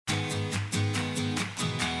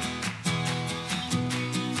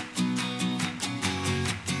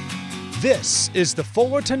This is the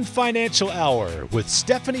Fullerton Financial Hour with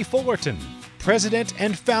Stephanie Fullerton, president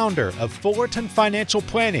and founder of Fullerton Financial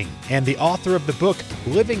Planning and the author of the book,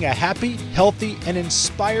 Living a Happy, Healthy, and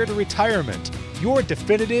Inspired Retirement, your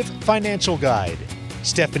definitive financial guide.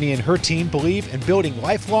 Stephanie and her team believe in building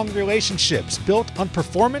lifelong relationships built on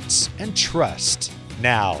performance and trust.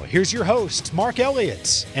 Now, here's your hosts, Mark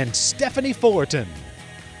Elliott and Stephanie Fullerton.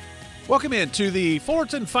 Welcome into the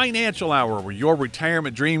Fullerton Financial Hour, where your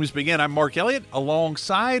retirement dreams begin. I'm Mark Elliott,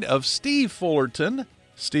 alongside of Steve Fullerton.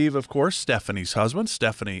 Steve, of course, Stephanie's husband.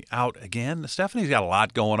 Stephanie out again. Stephanie's got a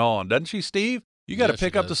lot going on, doesn't she, Steve? You got to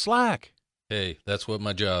pick up the slack. Hey, that's what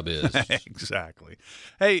my job is. Exactly.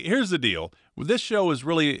 Hey, here's the deal. This show is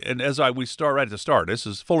really, and we start right at the start, this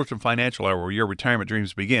is Fullerton Financial Hour, where your retirement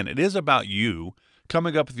dreams begin. It is about you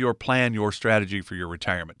coming up with your plan, your strategy for your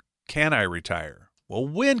retirement. Can I retire? Well,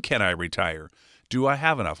 when can I retire? Do I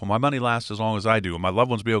have enough? Will my money last as long as I do? Will my loved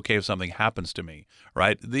ones be okay if something happens to me,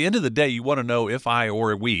 right? At the end of the day, you want to know if I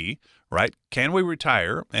or we, right, can we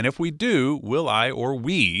retire? And if we do, will I or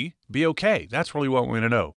we be okay? That's really what we want to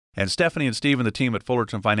know. And Stephanie and Steve and the team at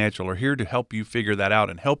Fullerton Financial are here to help you figure that out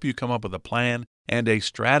and help you come up with a plan and a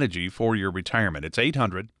strategy for your retirement. It's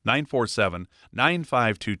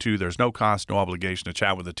 800-947-9522. There's no cost, no obligation to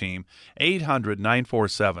chat with the team.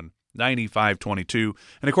 800-947-9522.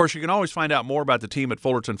 And, of course, you can always find out more about the team at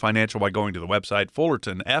Fullerton Financial by going to the website,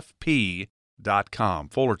 fullertonfp.com.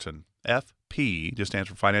 Fullerton, FP, just stands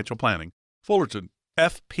for financial planning,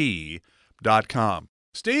 fullertonfp.com.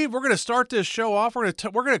 Steve, we're going to start this show off. We're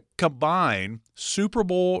going to combine Super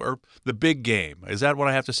Bowl or the big game. Is that what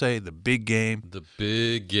I have to say? The big game? The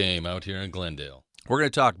big game out here in Glendale. We're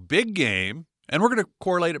going to talk big game, and we're going to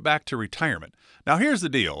correlate it back to retirement. Now, here's the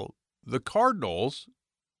deal. The Cardinals,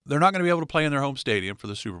 they're not going to be able to play in their home stadium for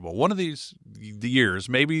the Super Bowl. One of the years,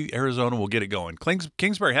 maybe Arizona will get it going.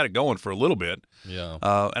 Kingsbury had it going for a little bit. Yeah.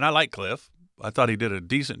 And I like Cliff. I thought he did a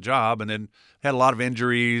decent job, and then had a lot of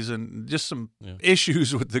injuries and just some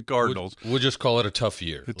issues with the Cardinals. We'll just call it a tough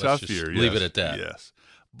year. Leave it at that. Yes.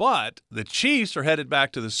 But the Chiefs are headed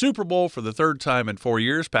back to the Super Bowl for the third time in 4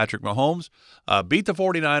 years. Patrick Mahomes beat the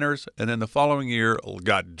 49ers, and then the following year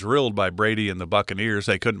got drilled by Brady and the Buccaneers.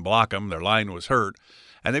 They couldn't block him. Their line was hurt.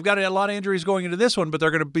 And they've got a lot of injuries going into this one, but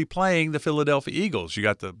they're going to be playing the Philadelphia Eagles. You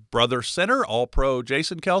got the brother center, All-Pro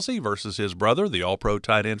Jason Kelce versus his brother, the All-Pro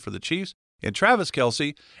tight end for the Chiefs, and Travis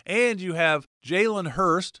Kelce, and you have Jalen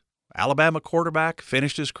Hurst, Alabama quarterback,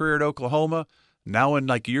 finished his career at Oklahoma, now in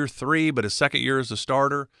like year 3, but his second year as a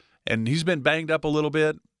starter, and he's been banged up a little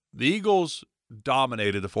bit. The Eagles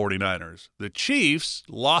dominated the 49ers. The Chiefs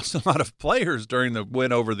lost a lot of players during the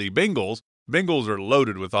win over the Bengals. Bengals are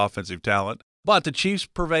loaded with offensive talent, but the Chiefs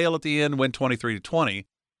prevail at the end, win 23-20.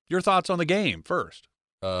 Your thoughts on the game first?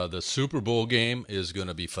 The Super Bowl game is going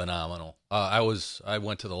to be phenomenal. I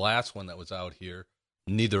went to the last one that was out here.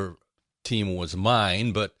 Neither team was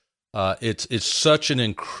mine, but it's such an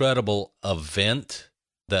incredible event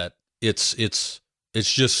that it's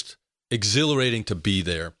just exhilarating to be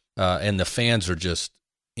there, and the fans are just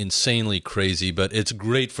insanely crazy. But it's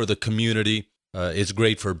great for the community. It's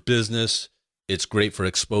great for business. It's great for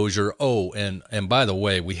exposure. Oh, and by the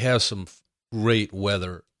way, we have some great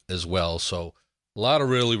weather as well, so a lot of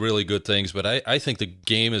really, really good things, but I think the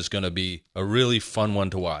game is going to be a really fun one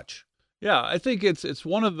to watch. Yeah, I think it's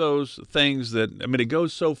one of those things that, I mean, it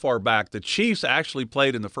goes so far back. The Chiefs actually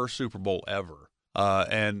played in the first Super Bowl ever,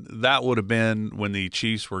 and that would have been when the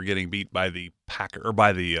Chiefs were getting beat by the Packers,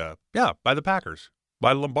 by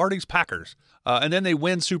Lombardi's Packers. And then they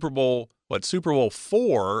win Super Bowl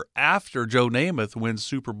 4 after Joe Namath wins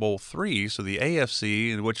Super Bowl 3. So the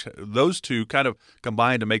AFC, in which those two kind of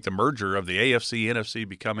combined to make the merger of the AFC, NFC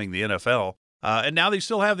becoming the NFL. And now they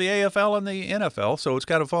still have the AFL and the NFL, so it's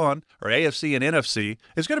kind of fun, or AFC and NFC.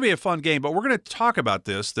 It's going to be a fun game, but we're going to talk about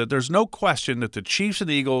this, that there's no question that the Chiefs and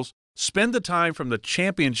the Eagles spend the time from the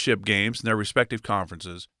championship games in their respective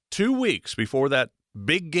conferences 2 weeks before that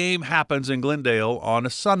big game happens in Glendale on a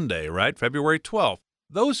Sunday, right? February 12th.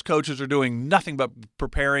 Those coaches are doing nothing but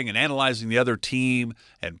preparing and analyzing the other team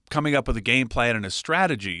and coming up with a game plan and a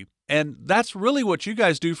strategy. And that's really what you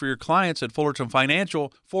guys do for your clients at Fullerton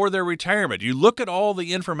Financial for their retirement. You look at all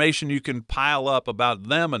the information you can pile up about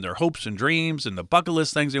them and their hopes and dreams and the bucket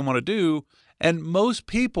list things they want to do. And most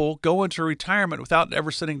people go into retirement without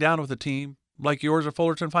ever sitting down with a team like yours at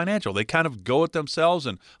Fullerton Financial. They kind of go it themselves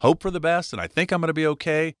and hope for the best, and I think I'm going to be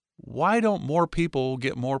okay. Why don't more people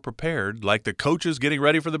get more prepared, like the coaches getting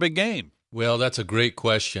ready for the big game? Well, that's a great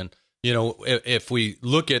question. You know, if we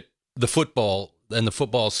look at the football and the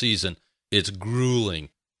football season, it's grueling.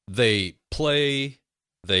 They play,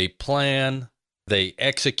 they plan, they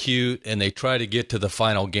execute, and they try to get to the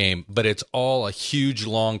final game. But it's all a huge,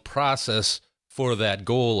 long process for that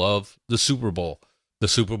goal of the Super Bowl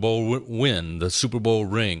win, the Super Bowl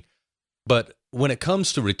ring. But when it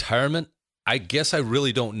comes to retirement, I guess I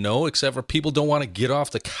really don't know, except for people don't want to get off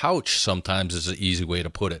the couch sometimes is an easy way to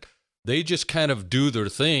put it. They just kind of do their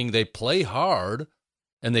thing. They play hard,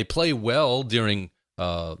 and they play well during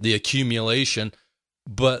the accumulation,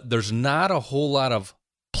 but there's not a whole lot of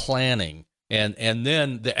planning. And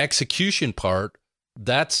then the execution part,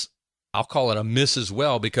 that's, I'll call it a miss as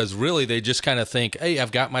well, because really they just kind of think, hey,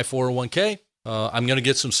 I've got my 401k, I'm going to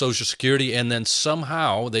get some Social Security, and then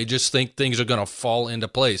somehow they just think things are going to fall into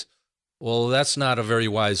place. Well, that's not a very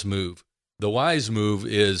wise move. The wise move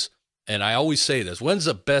is, and I always say this, when's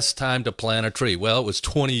the best time to plant a tree? Well, it was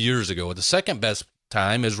 20 years ago. The second best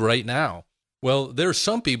time is right now. Well, there's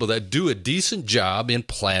some people that do a decent job in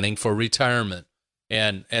planning for retirement,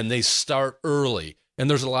 and they start early. And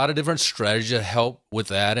there's a lot of different strategies to help with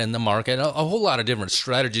that in the market, a whole lot of different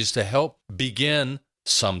strategies to help begin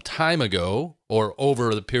some time ago or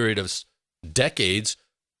over the period of decades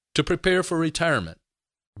to prepare for retirement.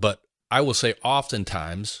 But I will say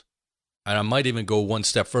oftentimes, and I might even go one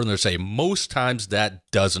step further and say most times that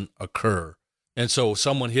doesn't occur. And so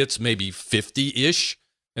someone hits maybe 50-ish,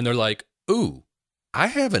 and they're like, ooh, I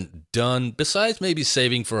haven't done, besides maybe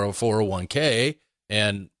saving for a 401k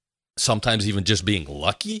and sometimes even just being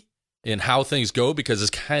lucky in how things go because it's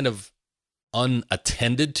kind of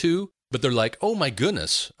unattended to. But they're like, oh my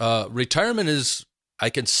goodness, retirement is, I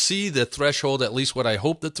can see the threshold, at least what I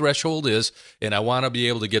hope the threshold is, and I want to be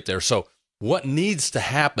able to get there. So what needs to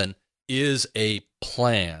happen is a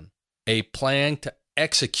plan to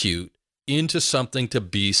execute into something to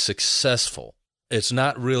be successful. It's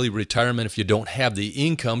not really retirement if you don't have the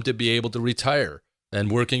income to be able to retire.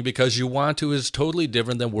 And working because you want to is totally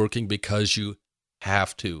different than working because you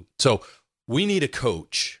have to. So we need a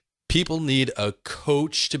coach. People need a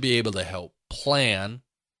coach to be able to help plan,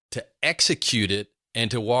 to execute it, and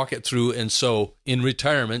to walk it through. And so in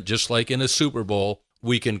retirement, just like in a Super Bowl,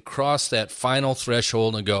 we can cross that final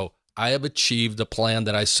threshold and go, I have achieved the plan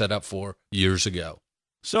that I set up for years ago.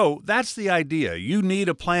 So that's the idea. You need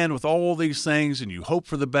a plan with all these things, and you hope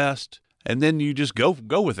for the best, and then you just go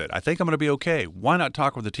with it. I think I'm going to be okay. Why not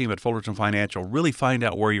talk with the team at Fullerton Financial, really find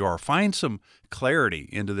out where you are, find some clarity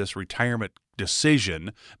into this retirement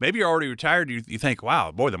decision. Maybe you're already retired. You think,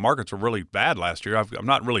 wow, boy, the markets were really bad last year. I'm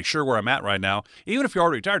not really sure where I'm at right now. Even if you're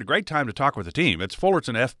already retired, a great time to talk with the team. It's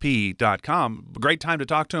FullertonFP.com. Great time to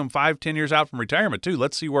talk to them 5-10 years out from retirement, too.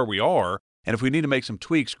 Let's see where we are. And if we need to make some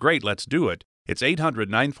tweaks, great, let's do it. It's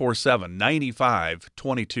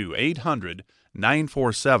 800-947-9522.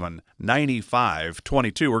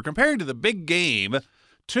 800-947-9522. We're comparing to the big game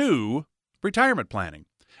to retirement planning.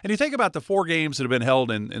 And you think about the 4 games that have been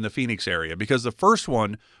held in the Phoenix area, because the first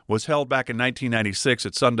one was held back in 1996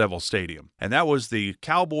 at Sun Devil Stadium. And that was the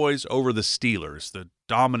Cowboys over the Steelers, the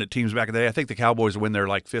dominant teams back in the day. I think the Cowboys win their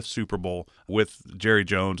 5th Super Bowl with Jerry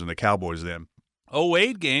Jones and the Cowboys then.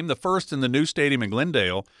 2008 game, the first in the new stadium in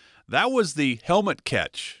Glendale, that was the helmet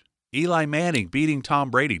catch. Eli Manning beating Tom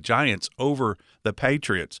Brady, Giants over the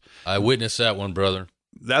Patriots. I witnessed that one, brother.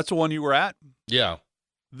 That's the one you were at? Yeah.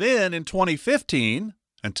 Then in 2015,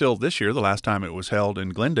 until this year, the last time it was held in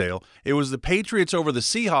Glendale, it was the Patriots over the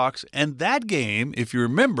Seahawks. And that game, if you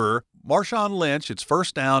remember, Marshawn Lynch, it's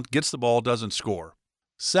first down, gets the ball, doesn't score.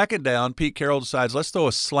 Second down, Pete Carroll decides, let's throw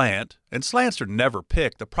a slant. And slants are never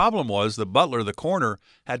picked. The problem was the Butler, the corner,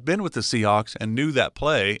 had been with the Seahawks and knew that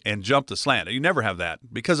play and jumped the slant. You never have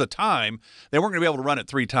that. Because of time, they weren't going to be able to run it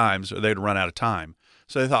 3 times or they'd run out of time.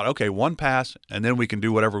 So they thought, okay, 1 pass, and then we can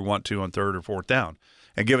do whatever we want to on 3rd or 4th down.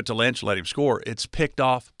 And give it to Lynch, let him score. It's picked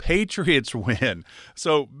off. Patriots win.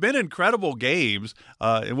 So been incredible games,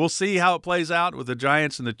 and we'll see how it plays out with the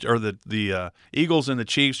Giants and the Eagles and the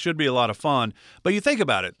Chiefs. Should be a lot of fun. But you think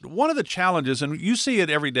about it. One of the challenges, and you see it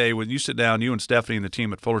every day when you sit down, you and Stephanie and the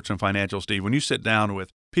team at Fullerton Financial, Steve, when you sit down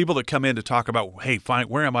with people that come in to talk about, hey, fine,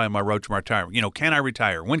 where am I on my road to my retirement? Can I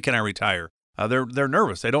retire? When can I retire? They're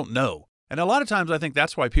nervous. They don't know. And a lot of times I think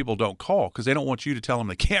that's why people don't call, because they don't want you to tell them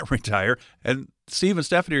they can't retire. And Steve and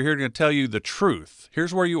Stephanie are here to tell you the truth.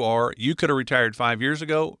 Here's where you are. You could have retired 5 years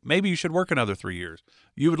ago. Maybe you should work another 3 years.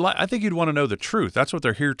 I think you'd want to know the truth. That's what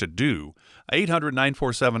they're here to do.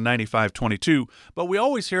 800-947-9522. But we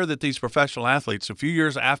always hear that these professional athletes, a few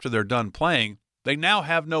years after they're done playing, they now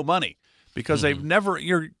have no money because they've never,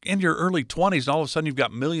 you're in your early 20s and all of a sudden you've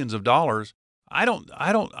got millions of dollars. I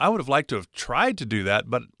would have liked to have tried to do that,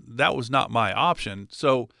 but that was not my option.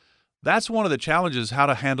 So that's one of the challenges, how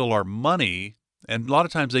to handle our money. And a lot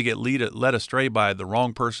of times they get led astray by the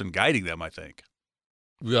wrong person guiding them, I think.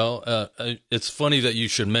 Well, it's funny that you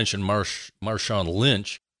should mention Marshawn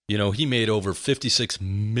Lynch. You know, he made over $56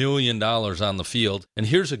 million on the field. And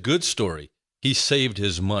here's a good story. He saved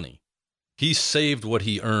his money. He saved what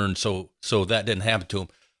he earned so that didn't happen to him.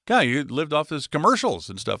 Yeah, he lived off his commercials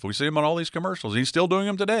and stuff. We see him on all these commercials. He's still doing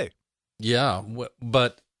them today. Yeah,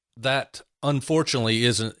 but that unfortunately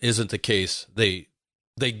isn't the case. They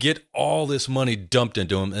get all this money dumped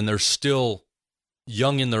into them, and they're still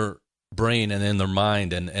young in their brain and in their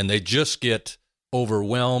mind, and they just get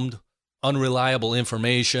overwhelmed. Unreliable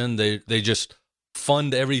information. They just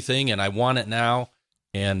fund everything, and I want it now.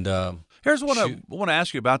 And here's what I want to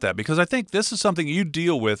ask you about that, because I think this is something you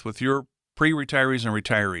deal with your pre-retirees and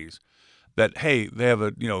retirees. That, hey, they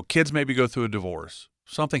have kids maybe go through a divorce.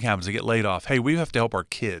 Something happens, they get laid off. Hey, we have to help our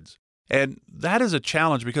kids. And that is a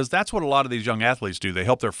challenge, because that's what a lot of these young athletes do. They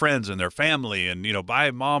help their friends and their family and,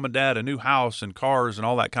 buy mom and dad a new house and cars and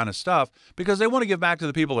all that kind of stuff, because they want to give back to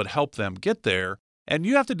the people that helped them get there. And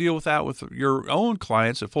you have to deal with that with your own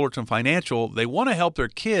clients at Fullerton Financial. They want to help their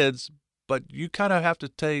kids, but you kind of have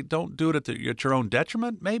to say, don't do it at your own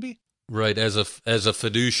detriment, maybe? Right. As a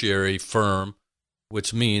fiduciary firm,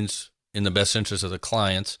 which means in the best interest of the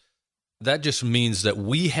clients, that just means that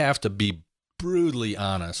we have to be brutally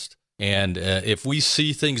honest. And if we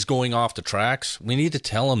see things going off the tracks, we need to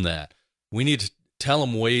tell them that. We need to tell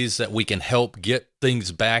them ways that we can help get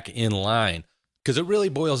things back in line. Because it really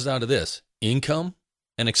boils down to this: income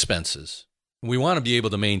and expenses. We want to be able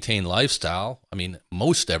to maintain lifestyle. I mean,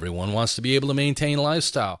 most everyone wants to be able to maintain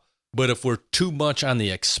lifestyle. But if we're too much on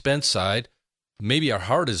the expense side, maybe our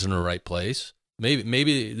heart is in the right place.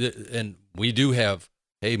 And we do have,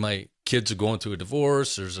 hey, my kids are going through a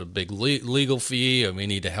divorce. There's a big legal fee, and we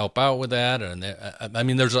need to help out with that. And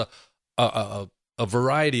there's a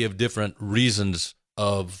variety of different reasons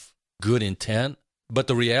of good intent. But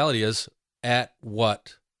the reality is, at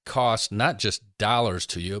what cost, not just dollars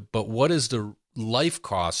to you, but what is the life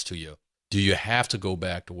cost to you? Do you have to go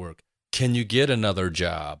back to work? Can you get another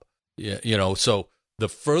job? So the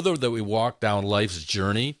further that we walk down life's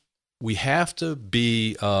journey, we have to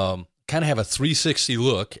be kind of have a 360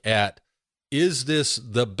 look at, is this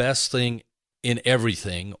the best thing in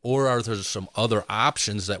everything, or are there some other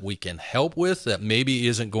options that we can help with that maybe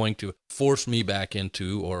isn't going to force me back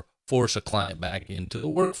into or force a client back into the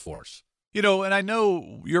workforce? And I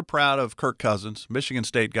know you're proud of Kirk Cousins, Michigan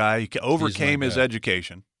State guy. He overcame his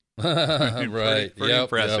education. Right. Pretty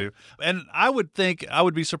impressive. Yep. And I would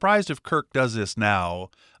be surprised if Kirk does this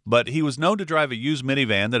now, but he was known to drive a used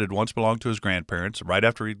minivan that had once belonged to his grandparents right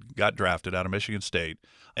after he got drafted out of Michigan State.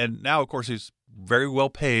 And now, of course, he's very well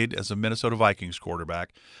paid as a Minnesota Vikings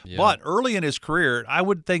quarterback. Yeah. But early in his career, I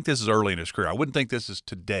would think this is early in his career. I wouldn't think this is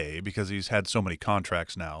today because he's had so many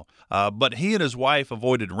contracts now. But he and his wife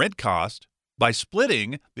avoided rent cost by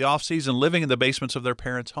splitting the off-season living in the basements of their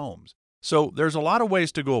parents' homes. So there's a lot of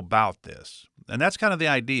ways to go about this. And that's kind of the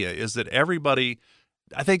idea, is that everybody,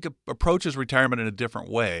 I think, approaches retirement in a different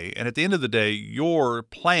way. And at the end of the day, your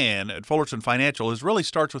plan at Fullerton Financial really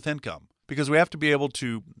starts with income, because we have to be able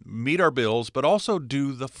to meet our bills, but also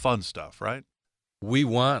do the fun stuff, right? We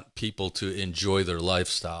want people to enjoy their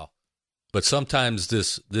lifestyle. But sometimes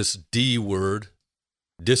this D word,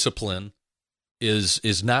 discipline,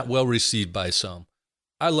 is not well received by some.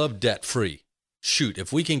 I love debt-free. Shoot,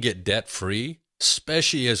 if we can get debt-free,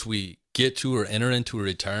 especially as we get to or enter into a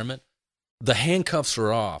retirement, the handcuffs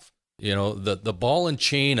are off. The ball and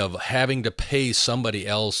chain of having to pay somebody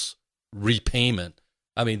else repayment.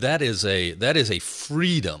 I mean, that is a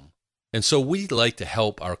freedom. And so we like to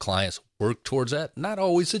help our clients work towards that. Not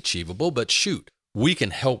always achievable, but shoot, we can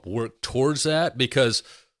help work towards that, because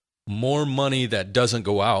more money that doesn't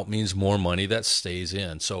go out means more money that stays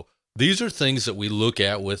in. So these are things that we look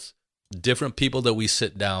at with different people that we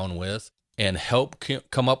sit down with and help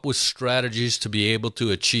come up with strategies to be able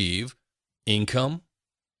to achieve income,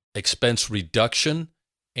 expense reduction,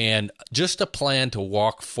 and just a plan to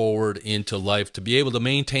walk forward into life to be able to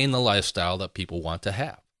maintain the lifestyle that people want to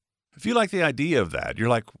have. If you like the idea of that, you're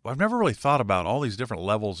like, I've never really thought about all these different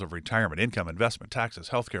levels of retirement: income, investment, taxes,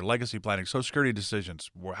 healthcare, legacy planning, Social Security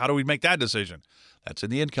decisions. How do we make that decision? That's in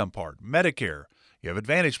the income part. Medicare, you have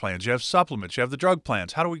advantage plans, you have supplements, you have the drug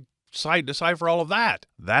plans. How do we decide for all of that?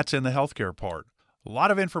 That's in the healthcare part. A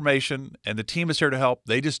lot of information, and the team is here to help.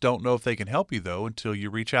 They just don't know if they can help you, though, until you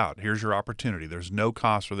reach out. Here's your opportunity. There's no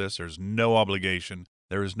cost for this. There's no obligation.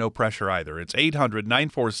 There is no pressure either. It's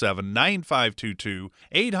 800-947-9522,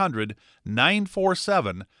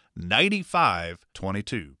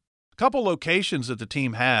 800-947-9522. A couple locations that the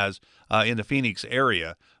team has in the Phoenix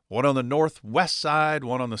area. one on the northwest side,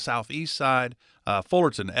 one on the southeast side.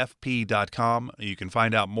 FullertonFP.com. You can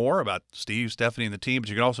find out more about Steve, Stephanie, and the team, but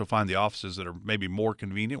you can also find the offices that are maybe more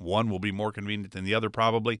convenient. One will be more convenient than the other,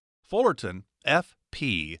 probably.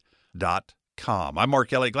 FullertonFP.com. I'm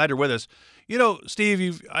Mark Elliott. Glad you're with us. You know,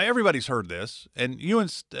 Steve, everybody's heard this, and you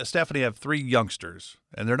and Stephanie have 3 youngsters,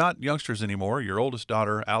 and they're not youngsters anymore. Your oldest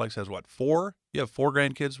daughter, Alex, has what, 4? You have 4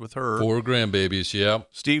 grandkids with her. 4 grandbabies, yeah.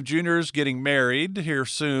 Steve Jr. is getting married here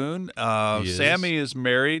soon. Sammy is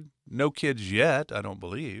married. No kids yet, I don't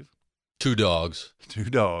believe. 2 dogs. 2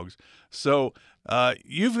 dogs. So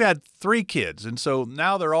you've had 3 kids, and so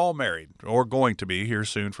now they're all married, or going to be here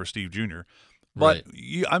soon for Steve Jr. But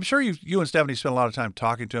Right. I'm sure you and Stephanie spent a lot of time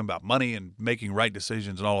talking to him about money and making right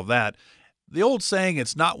decisions and all of that. The old saying,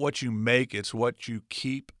 it's not what you make, it's what you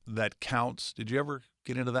keep that counts. Did you ever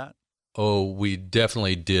get into that? Oh, we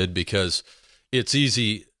definitely did, because it's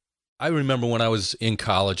easy. I remember when I was in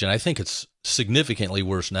college, and I think it's significantly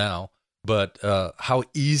worse now, but how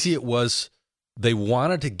easy it was. They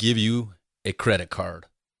wanted to give you a credit card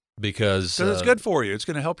because it's good for you. It's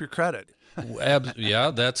going to help your credit.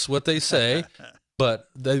 Yeah, that's what they say. But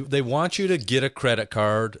they want you to get a credit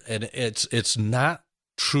card, and it's not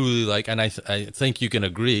truly like, and I think you can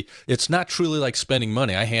agree, it's not truly like spending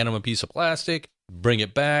money. I hand them a piece of plastic, bring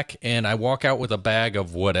it back, and I walk out with a bag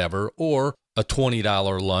of whatever, or a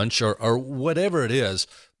 $20 lunch, or whatever it is,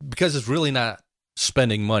 because it's really not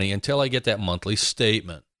spending money until I get that monthly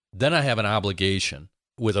statement. Then I have an obligation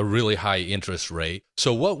with a really high interest rate.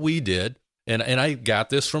 So what we did, and I got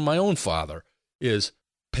this from my own father, is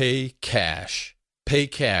pay cash. Pay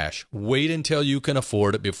cash. Wait until you can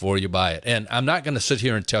afford it before you buy it. And I'm not going to sit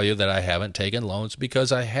here and tell you that I haven't taken loans,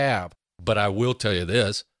 because I have. But I will tell you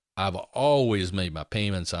this, I've always made my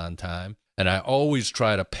payments on time, and I always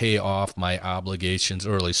try to pay off my obligations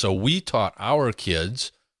early. So we taught our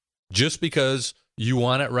kids, just because you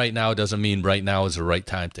want it right now doesn't mean right now is the right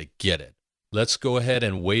time to get it. Let's go ahead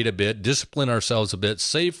and wait a bit, discipline ourselves a bit,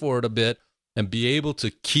 save for it a bit, and be able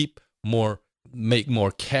to make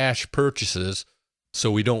more cash purchases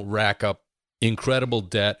so we don't rack up incredible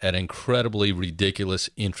debt at incredibly ridiculous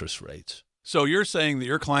interest rates. So you're saying that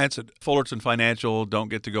your clients at Fullerton Financial don't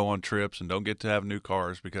get to go on trips and don't get to have new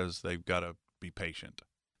cars because they've got to be patient?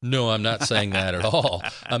 No, I'm not saying that at all.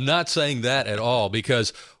 I'm not saying that at all,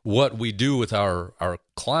 because what we do with our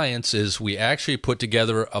clients is we actually put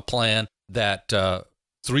together a plan that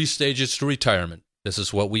 3 stages to retirement. This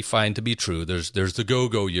is what we find to be true. There's the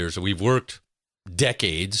go-go years. We've worked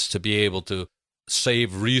decades to be able to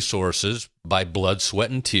save resources by blood, sweat,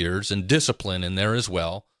 and tears, and discipline in there as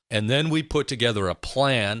well. And then we put together a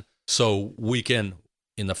plan so we can,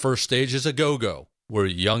 in the first stage is a go-go. We're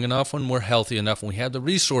young enough and we're healthy enough and we have the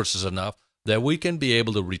resources enough that we can be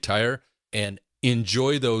able to retire and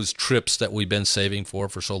enjoy those trips that we've been saving for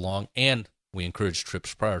so long. And we encourage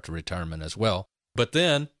trips prior to retirement as well. But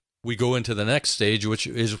then we go into the next stage, which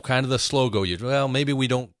is kind of the slow go. Well, maybe we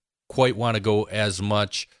don't quite want to go as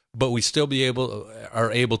much, but we still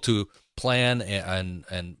are able to plan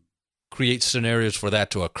and create scenarios for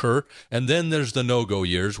that to occur. And then there's the no-go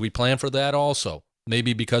years. We plan for that also.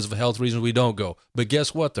 Maybe because of health reasons we don't go. But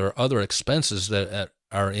guess what? There are other expenses that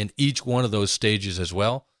are in each one of those stages as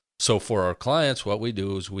well. So for our clients, what we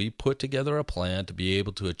do is we put together a plan to be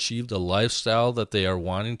able to achieve the lifestyle that they are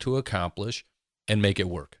wanting to accomplish and make it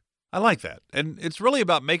work. I like that. And it's really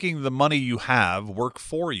about making the money you have work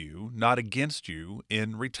for you, not against you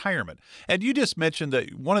in retirement. And you just mentioned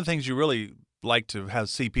that one of the things you really like to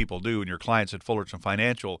see people do, and your clients at Fullerton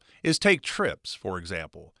Financial, is take trips, for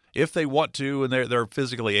example, if they want to and they're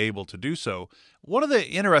physically able to do so. One of the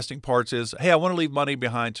interesting parts is, hey, I want to leave money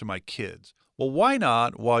behind to my kids. Well, why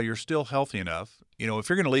not, while you're still healthy enough, if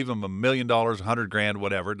you're going to leave them $1 million, $100,000,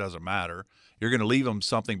 whatever, it doesn't matter. You're going to leave them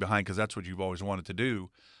something behind because that's what you've always wanted to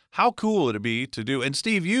do. How cool would it be to do, and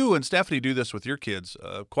Steve, you and Stephanie do this with your kids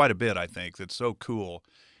quite a bit, I think, that's so cool,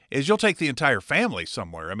 is you'll take the entire family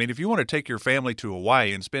somewhere. I mean, if you want to take your family to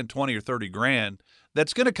Hawaii and spend 20 or 30 grand,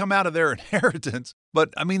 that's going to come out of their inheritance.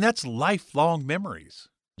 But, I mean, that's lifelong memories.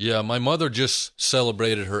 Yeah, my mother just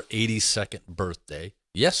celebrated her 82nd birthday,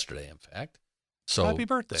 yesterday, in fact. So happy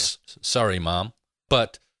birthday. Sorry, Mom.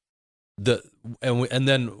 But and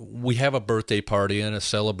then we have a birthday party and a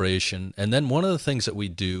celebration. And then one of the things that we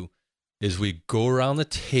do is we go around the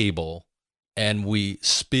table and we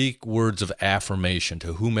speak words of affirmation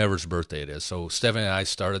to whomever's birthday it is. So Stephanie and I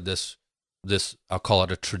started this, I'll call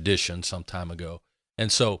it a tradition, some time ago.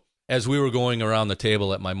 And so as we were going around the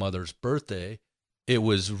table at my mother's birthday, it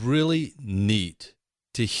was really neat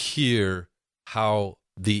to hear how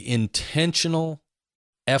the intentional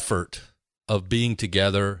effort of being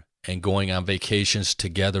together and going on vacations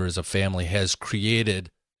together as a family has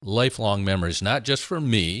created lifelong memories, not just for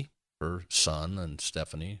me, her son and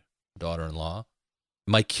Stephanie, daughter-in-law,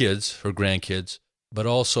 my kids, her grandkids, but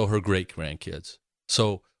also her great-grandkids.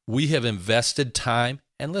 So we have invested time,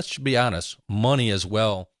 and let's be honest, money as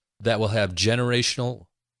well, that will have generational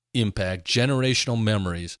impact, generational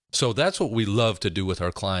memories. So that's what we love to do with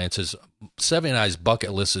our clients. Is Stephanie and I's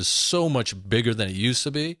bucket list is so much bigger than it used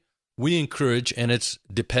to be. We encourage, and it's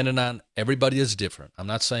dependent on, everybody is different. I'm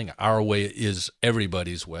not saying our way is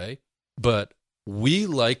everybody's way, but we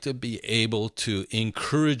like to be able to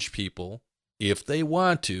encourage people, if they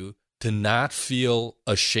want to not feel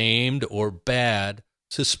ashamed or bad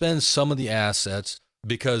to spend some of the assets,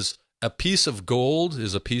 because a piece of gold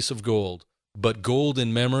is a piece of gold. But gold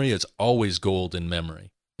in memory is always gold in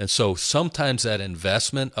memory. And so sometimes that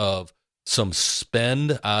investment of some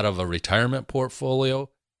spend out of a retirement portfolio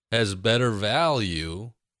has better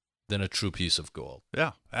value than a true piece of gold.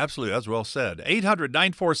 Yeah, absolutely. That's well said.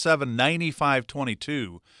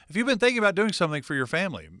 800-947-9522. If you've been thinking about doing something for your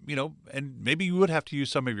family, and maybe you would have to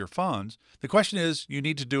use some of your funds, the question is, you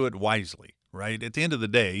need to do it wisely. Right? At the end of the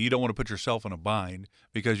day, you don't want to put yourself in a bind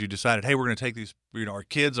because you decided, hey, we're going to take these, our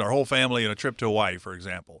kids, our whole family on a trip to Hawaii, for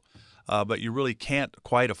example. But you really can't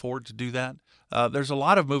quite afford to do that. There's a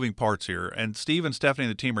lot of moving parts here, and Steve and Stephanie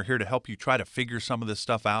and the team are here to help you try to figure some of this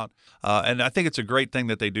stuff out. And I think it's a great thing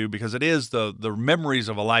that they do, because it is the memories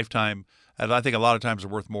of a lifetime, and I think a lot of times are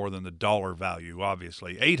worth more than the dollar value,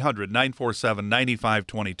 obviously.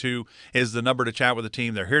 800-947-9522 is the number to chat with the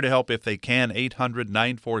team. They're here to help if they can.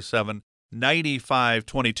 800-947-9522.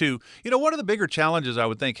 9522. One of the bigger challenges, I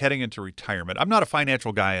would think, heading into retirement, I'm not a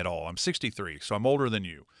financial guy at all. I'm 63, so I'm older than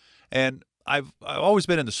you. And I've always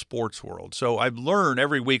been in the sports world. So I've learned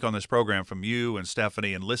every week on this program from you and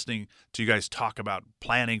Stephanie, and listening to you guys talk about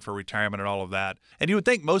planning for retirement and all of that. And you would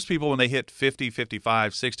think most people, when they hit 50,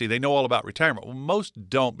 55, 60, they know all about retirement. Well, most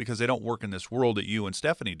don't, because they don't work in this world that you and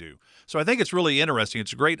Stephanie do. So I think it's really interesting.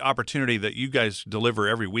 It's a great opportunity that you guys deliver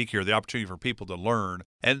every week here, the opportunity for people to learn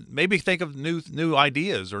and maybe think of new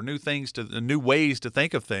ideas or new things, new ways to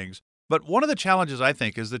think of things. But one of the challenges, I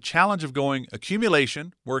think, is the challenge of going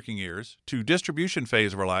accumulation, working years, to distribution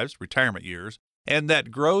phase of our lives, retirement years, and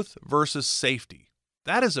that growth versus safety.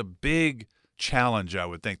 That is a big challenge, I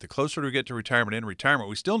would think. The closer we get to retirement, in retirement,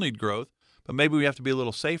 we still need growth, but maybe we have to be a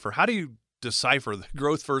little safer. How do you decipher the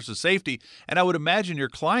growth versus safety? And I would imagine your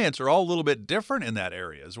clients are all a little bit different in that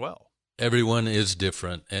area as well. Everyone is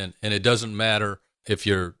different, and it doesn't matter if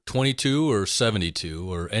you're 22 or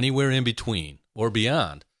 72 or anywhere in between or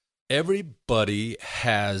beyond. Everybody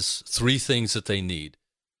has three things that they need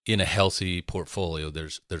in a healthy portfolio.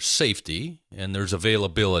 There's safety, and there's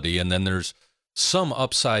availability, and then there's some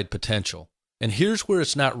upside potential. And here's where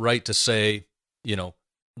it's not right to say, the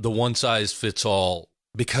one size fits all,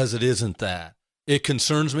 because it isn't that. It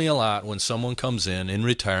concerns me a lot when someone comes in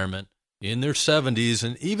retirement, in their 70s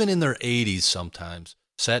and even in their 80s sometimes.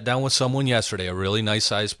 Sat down with someone yesterday, a really nice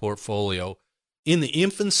sized portfolio, in the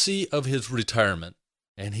infancy of his retirement.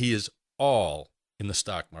 And he is all in the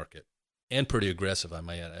stock market, and pretty aggressive, I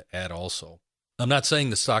might add also. I'm not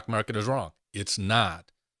saying the stock market is wrong. It's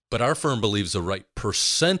not. But our firm believes the right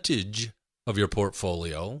percentage of your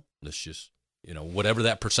portfolio, let's just, whatever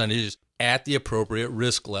that percentage is, at the appropriate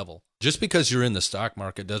risk level. Just because you're in the stock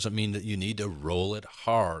market doesn't mean that you need to roll it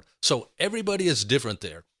hard. So everybody is different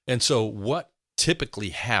there. And so what typically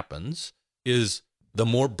happens is the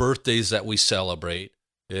more birthdays that we celebrate,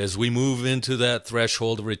 as we move into that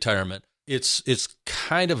threshold of retirement, it's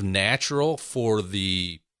kind of natural for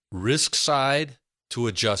the risk side to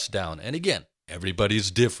adjust down. And again, everybody's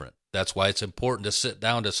different. That's why it's important to sit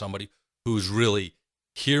down to somebody who's really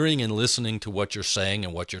hearing and listening to what you're saying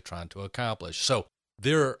and what you're trying to accomplish. So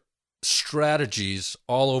there are strategies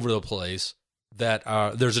all over the place that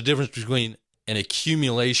there's a difference between an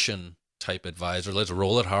accumulation type advisor. Let's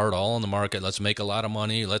roll it hard, all on the market. Let's make a lot of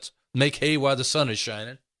money. Let's make hay while the sun is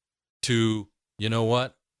shining. To,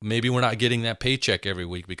 maybe we're not getting that paycheck every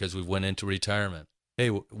week because we went into retirement. Hey,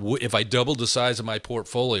 if I doubled the size of my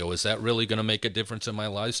portfolio, is that really going to make a difference in my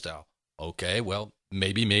lifestyle? Okay, well,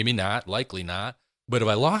 maybe not, likely not. But if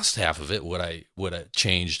I lost half of it, would I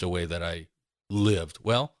change the way that I lived?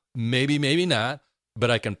 Well, maybe not. But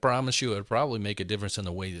I can promise you it would probably make a difference in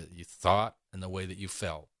the way that you thought and the way that you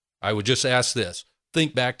felt. I would just ask this.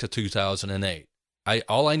 Think back to 2008.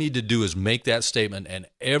 All I need to do is make that statement, and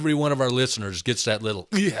every one of our listeners gets that little,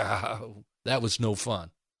 yeah, that was no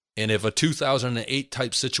fun. And if a 2008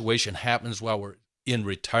 type situation happens while we're in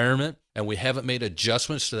retirement and we haven't made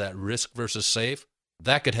adjustments to that risk versus safe,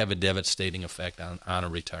 that could have a devastating effect on a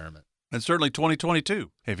retirement. And certainly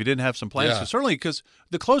 2022, if you didn't have some plans. Yeah. So certainly, because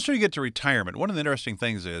the closer you get to retirement, one of the interesting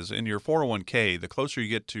things is in your 401k, the closer you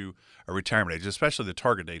get to a retirement age, especially the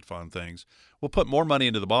target date fund things, we'll put more money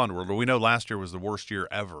into the bond world. We know last year was the worst year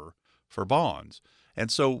ever for bonds.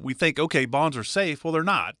 And so we think, okay, bonds are safe. Well, they're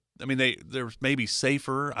not. I mean, they're maybe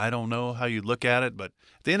safer. I don't know how you look at it, but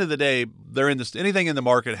at the end of the day, they're in this. Anything in the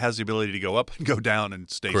market has the ability to go up and go down and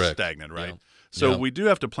stay Correct. stagnant, right? Yeah. So Yeah. we do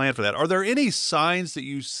have to plan for that. Are there any signs that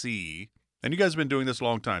you see? And you guys have been doing this a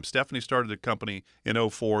long time. Stephanie started the company in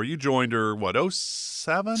 2004. You joined her, what,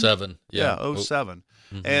 2007? 7. Yeah, 2007.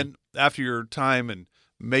 Mhm. And after your time in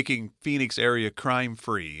making Phoenix area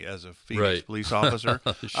crime-free as a Phoenix Right. police officer,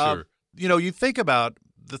 Sure. you think about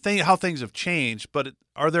how things have changed, but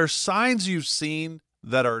are there signs you've seen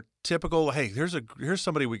that are typical? Hey, here's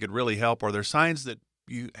somebody we could really help. Are there signs that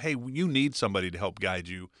you need somebody to help guide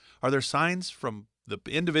you? Are there signs from the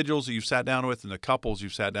individuals that you've sat down with and the couples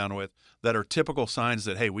you've sat down with that are typical signs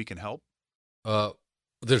that, hey, we can help?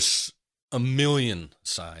 There's a million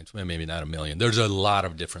signs. Well, maybe not a million. There's a lot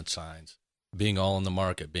of different signs. Being all in the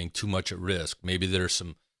market, being too much at risk. Maybe there's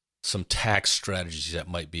some tax strategies that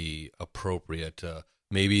might be appropriate.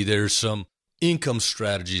 Maybe there's some income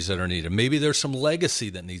strategies that are needed. Maybe there's some legacy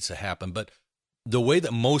that needs to happen. But the way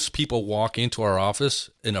that most people walk into our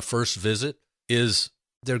office in a first visit is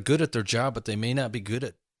they're good at their job, but they may not be good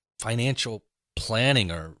at financial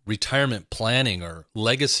planning or retirement planning or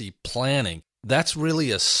legacy planning. That's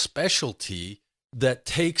really a specialty that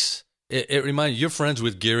takes, it reminds you, you're friends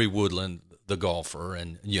with Gary Woodland, the golfer,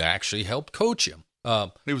 and you actually helped coach him.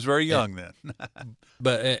 He was very young then.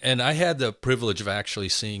 And I had the privilege of actually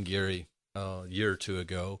seeing Gary a year or two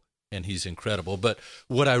ago, and he's incredible. But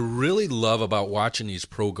what I really love about watching these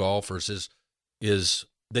pro golfers is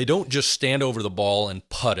they don't just stand over the ball and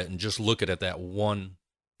putt it and just look at that one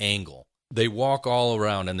angle. They walk all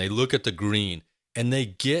around and they look at the green and they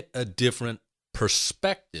get a different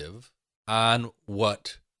perspective on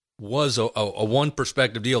what was a one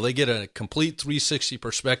perspective deal. They get a complete 360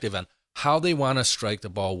 perspective on how they want to strike the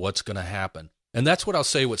ball, what's going to happen. And that's what I'll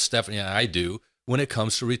say what Stephanie and I do when it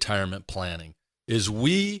comes to retirement planning, is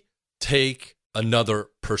we take another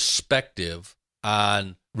perspective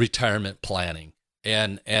on retirement planning.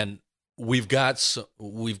 And we've got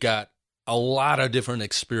a lot of different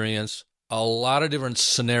experience, a lot of different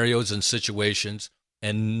scenarios and situations,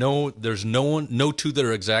 and there's no two that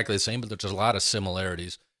are exactly the same, but there's a lot of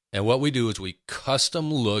similarities. And what we do is we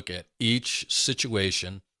custom look at each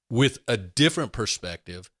situation with a different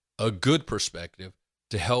perspective, a good perspective,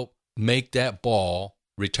 to help make that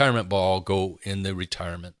retirement ball, go in the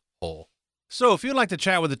retirement hole. So if you'd like to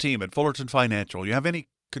chat with the team at Fullerton Financial, you have any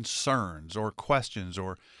concerns or questions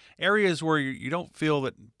or areas where you don't feel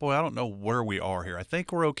that, boy, I don't know where we are here. I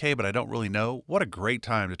think we're okay, but I don't really know. What a great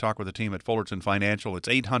time to talk with the team at Fullerton Financial. It's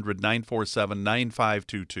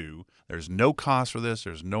 800-947-9522. There's no cost for this.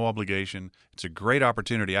 There's no obligation. It's a great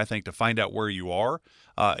opportunity, I think, to find out where you are.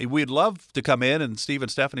 We'd love to come in and Steve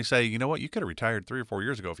and Stephanie say, you know what, you could have retired 3 or 4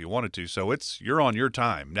 years ago if you wanted to. So you're on your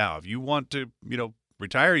time. Now, if you want to,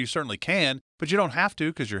 retire, you certainly can, but you don't have to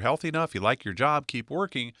because you're healthy enough, you like your job, keep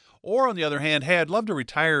working. Or on the other hand, hey, I'd love to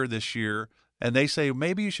retire this year, and they say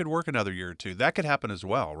maybe you should work another year or two. That could happen as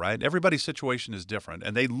well, right? Everybody's situation is different,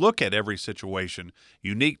 and they look at every situation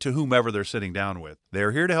unique to whomever they're sitting down with.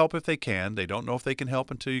 They're here to help if they can. They don't know if they can help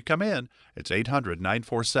until you come in. It's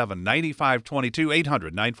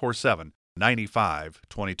 800-947-9522,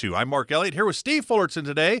 800-947-9522. I'm Mark Elliott here with Steve Fullerton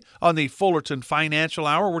today on the Fullerton Financial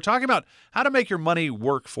Hour. We're talking about how to make your money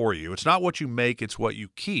work for you. It's not what you make, it's what you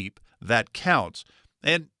keep that counts.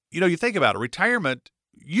 And, you think about it, retirement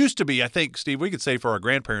used to be, I think, Steve, we could say for our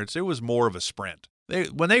grandparents, it was more of a sprint.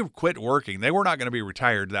 When they quit working, they were not going to be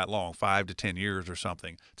retired that long, 5 to 10 years or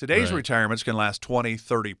something. Today's retirements can last 20,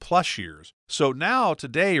 30 plus years. So now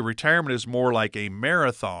today, retirement is more like a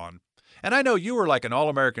marathon. And I know you were like an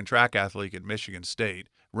all-American track athlete at Michigan State,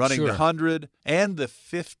 running the 100 and the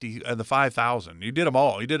 50 and the 5,000. You did them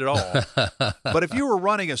all. You did it all. But if you were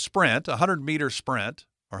running a sprint, a 100-meter sprint,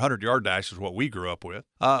 or 100-yard dash is what we grew up with,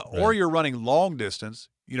 or you're running long distance,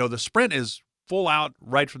 the sprint is full out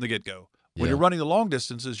right from the get-go. When you're running the long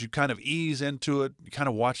distances, you kind of ease into it. You kind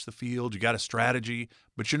of watch the field. You got a strategy,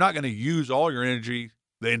 but you're not going to use all your energy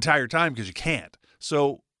the entire time because you can't.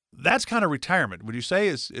 So that's kind of retirement. Would you say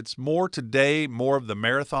it's more today, more of the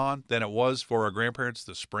marathon than it was for our grandparents,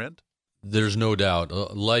 the sprint? There's no doubt.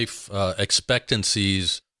 Life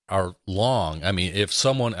expectancies are long. I mean,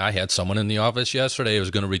 I had someone in the office yesterday who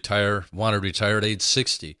was going to wanted to retire at age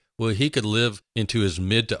 60. Well, he could live into his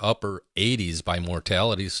mid to upper 80s by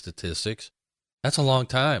mortality statistics. That's a long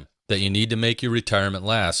time. that you need to make your retirement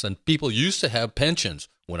last. And people used to have pensions.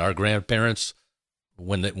 When our grandparents,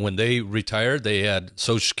 when they retired, they had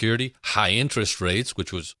Social Security, high interest rates,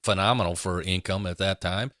 which was phenomenal for income at that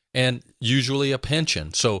time, and usually a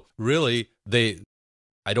pension. So really,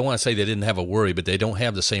 I don't want to say they didn't have a worry, but they don't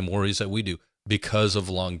have the same worries that we do because of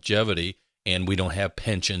longevity, and we don't have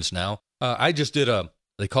pensions now. I just did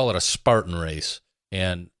they call it a Spartan race,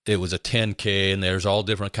 and it was a 10K, and there's all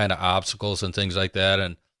different kind of obstacles and things like that.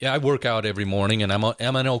 And yeah, I work out every morning, and I'm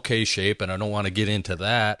in okay shape, and I don't want to get into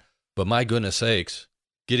that. But my goodness sakes,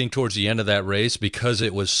 getting towards the end of that race, because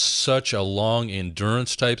it was such a long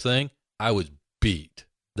endurance type thing, I was beat.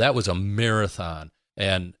 That was a marathon.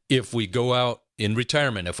 And if we go out in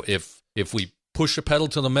retirement, if we push the pedal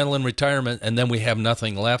to the metal in retirement and then we have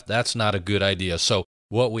nothing left, that's not a good idea. So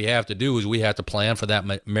what we have to do is we have to plan for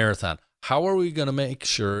that marathon. How are we going to make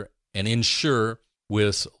sure and ensure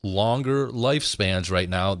with longer lifespans right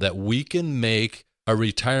now that we can make a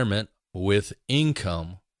retirement with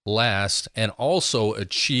income last and also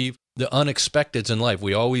achieve the unexpecteds in life?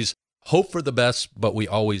 We always hope for the best, but we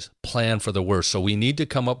always plan for the worst. So we need to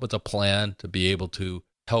come up with a plan to be able to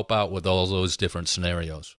help out with all those different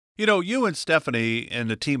scenarios. You know, you and Stephanie and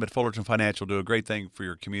the team at Fullerton Financial do a great thing for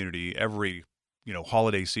your community every,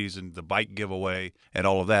 holiday season, the bike giveaway and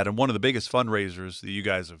all of that. And one of the biggest fundraisers that you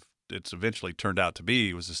guys have, it's eventually turned out to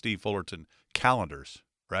be, was the Steve Fullerton calendars,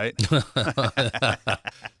 right?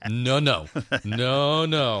 No.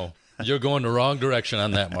 You're going the wrong direction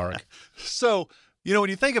on that, Mark. So, when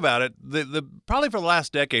you think about it, the probably for the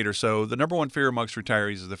last decade or so, the number one fear amongst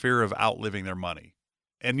retirees is the fear of outliving their money.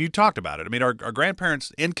 And you talked about it. I mean, our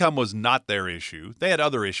grandparents' income was not their issue. They had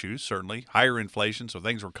other issues, certainly, higher inflation, so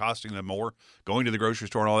things were costing them more, going to the grocery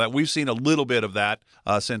store and all that. We've seen a little bit of that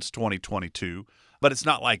since 2022, but it's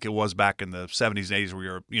not like it was back in the 70s and 80s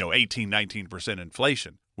where we were, 18, 19%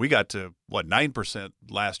 inflation. We got to, 9%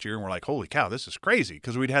 last year, and we're like, holy cow, this is crazy,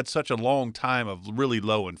 because we'd had such a long time of really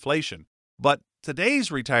low inflation. But today's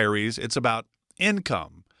retirees, it's about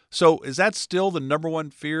income. So is that still the number one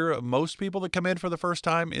fear of most people that come in for the first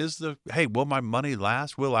time, is hey, will my money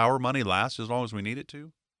last? Will our money last as long as we need it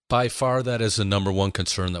to? By far, that is the number one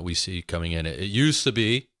concern that we see coming in. It used to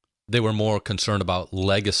be they were more concerned about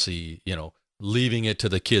legacy, leaving it to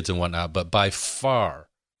the kids and whatnot. But by far,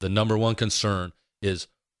 the number one concern is,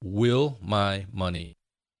 will my money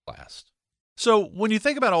last? So when you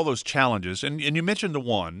think about all those challenges, and you mentioned the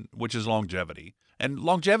one, which is longevity, and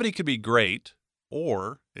longevity could be great,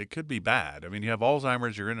 or it could be bad. I mean, you have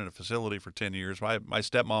Alzheimer's, you're in a facility for 10 years. My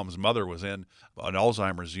stepmom's mother was in an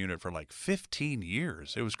Alzheimer's unit for like 15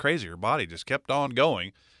 years. It was crazy. Her body just kept on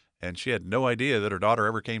going, and she had no idea that her daughter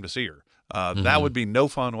ever came to see her. That would be no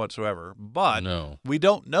fun whatsoever. But we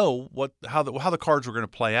don't know how the cards were going to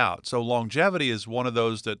play out. So longevity is one of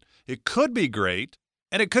those that it could be great,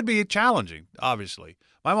 and it could be challenging, obviously.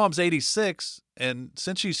 My mom's 86, and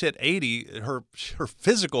since she's hit 80, her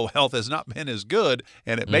physical health has not been as good,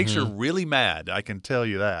 and it makes her really mad, I can tell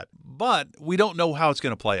you that. But we don't know how it's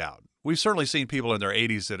going to play out. We've certainly seen people in their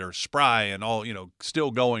 80s that are spry and all,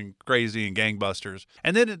 still going crazy and gangbusters.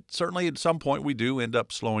 And then certainly at some point we do end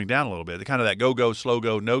up slowing down a little bit, kind of that go-go,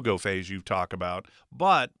 slow-go, no-go phase you talk about.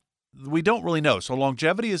 But we don't really know. So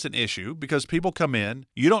longevity is an issue because people come in,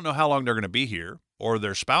 you don't know how long they're going to be here, or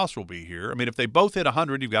their spouse will be here. I mean, if they both hit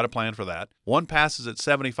 100, you've got a plan for that. One passes at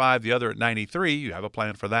 75, the other at 93, you have a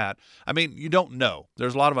plan for that. I mean, you don't know.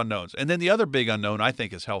 There's a lot of unknowns. And then the other big unknown, I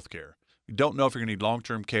think, is healthcare. You don't know if you're going to need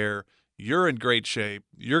long-term care. You're in great shape.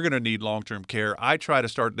 You're going to need long-term care. I try to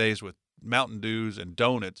start days with Mountain Dews and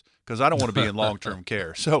donuts because I don't want to be in long-term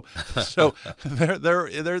care. So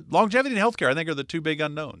they're longevity and healthcare, I think, are the two big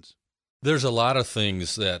unknowns. There's a lot of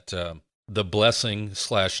things that the blessing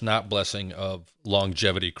 / not blessing of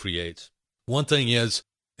longevity creates. One thing is,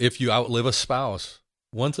 if you outlive a spouse,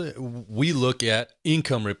 one thing we look at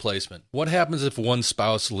income replacement. What happens if one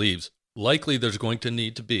spouse leaves? Likely there's going to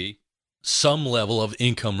need to be some level of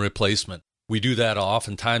income replacement. We do that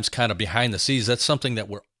oftentimes kind of behind the scenes. That's something that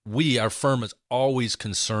our firm is always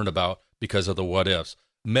concerned about because of the what ifs.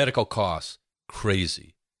 Medical costs,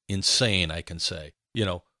 crazy, insane, I can say.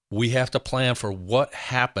 We have to plan for what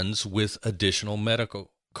happens with additional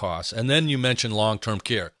medical costs. And then you mentioned long-term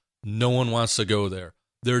care. No one wants to go there.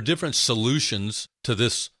 There are different solutions to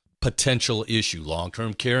this potential issue.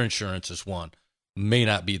 Long-term care insurance is one. May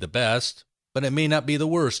not be the best, but it may not be the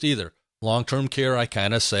worst either. Long-term care, I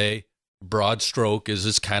kind of say, broad stroke,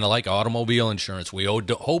 is kind of like automobile insurance. We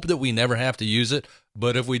hope that we never have to use it,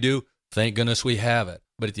 but if we do, thank goodness we have it.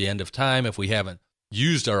 But at the end of time, if we haven't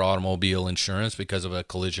used our automobile insurance because of a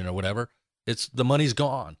collision or whatever, the money's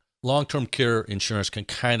gone. long-term care insurance can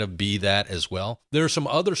kind of be that as well. There are some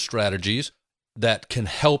other strategies that can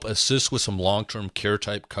help assist with some long-term care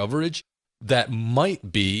type coverage that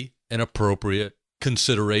might be an appropriate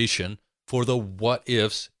consideration for the what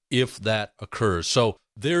ifs if that occurs. So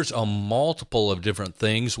there's a multiple of different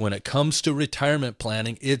things. When it comes to retirement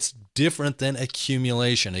planning, it's different than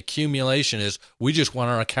accumulation. Accumulation is we just want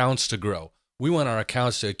our accounts to grow. We want our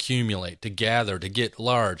accounts to accumulate, to gather, to get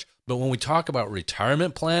large. But when we talk about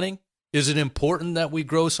retirement planning, is it important that we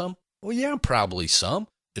grow some? Well, yeah, probably some.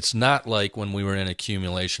 It's not like when we were in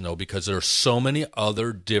accumulation, though, because there are so many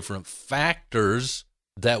other different factors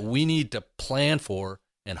that we need to plan for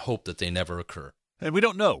and hope that they never occur. And we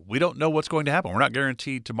don't know. We don't know what's going to happen. We're not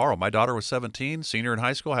guaranteed tomorrow. My daughter was 17, senior in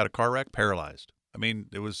high school, had a car wreck, paralyzed. I mean,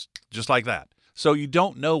 it was just like that. So you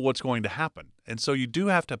don't know what's going to happen. And so you do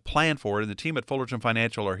have to plan for it. And the team at Fullerton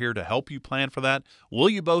Financial are here to help you plan for that. Will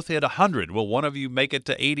you both hit 100? Will one of you make it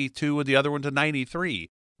to 82 and the other one to 93?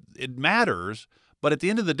 It matters. But at the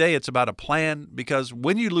end of the day, it's about a plan, because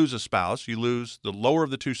when you lose a spouse, you lose the lower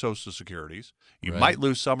of the two Social Securities. You might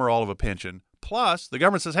lose some or all of a pension. Plus, the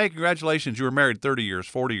government says, hey, congratulations, you were married 30 years,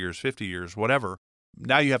 40 years, 50 years, whatever.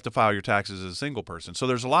 Now you have to file your taxes as a single person. So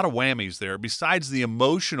there's a lot of whammies there besides the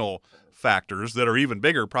emotional factors that are even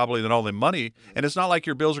bigger probably than all the money. And it's not like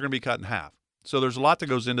your bills are going to be cut in half. So there's a lot that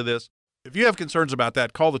goes into this. If you have concerns about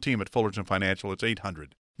that, call the team at Fullerton Financial. It's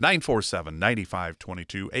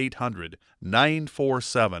 800-947-9522,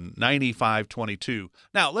 800-947-9522.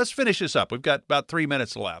 Now, let's finish this up. We've got about 3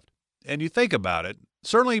 minutes left. And you think about it,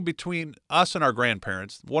 certainly between us and our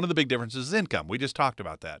grandparents, one of the big differences is income. We just talked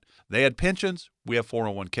about that. They had pensions, we have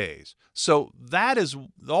 401ks. So that is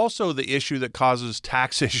also the issue that causes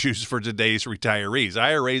tax issues for today's retirees,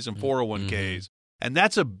 IRAs and 401ks. And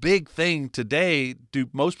that's a big thing today. Do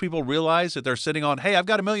most people realize that they're sitting on, hey, I've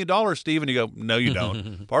got $1 million, Steve? And you go, no, you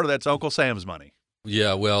don't. Part of that's Uncle Sam's money.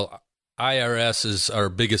 Yeah, well, IRS is our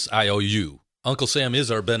biggest IOU. Uncle Sam is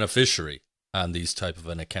our beneficiary on these type of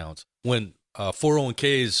an accounts. When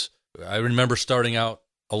 401ks, I remember starting out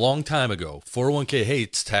a long time ago, 401k, hey,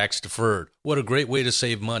 it's tax deferred. What a great way to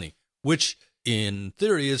save money, which in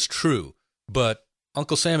theory is true. But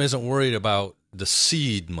Uncle Sam isn't worried about the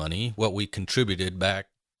seed money, what we contributed back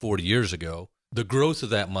 40 years ago. The growth of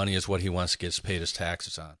that money is what he wants to get paid his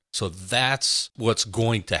taxes on. So that's what's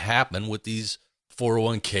going to happen with these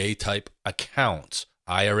 401k type accounts,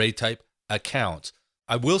 IRA type accounts.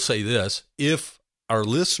 I will say this, if our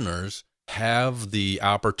listeners have the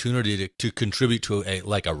opportunity to contribute to a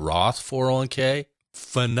Roth 401k,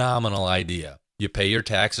 phenomenal idea. You pay your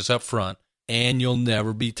taxes up front and you'll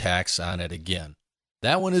never be taxed on it again.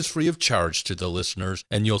 That one is free of charge to the listeners,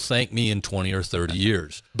 and you'll thank me in 20 or 30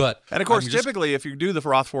 years. And of course, typically, if you do the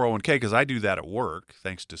Roth 401k, because I do that at work,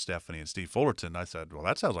 thanks to Stephanie and Steve Fullerton, I said, well,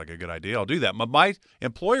 that sounds like a good idea. I'll do that. But my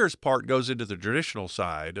employer's part goes into the traditional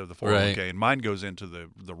side of the 401k, and mine goes into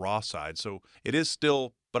the Roth side. So it is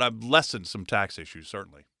still, but I've lessened some tax issues,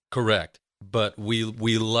 certainly. Correct. But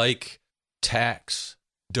we like tax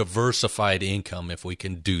diversified income if we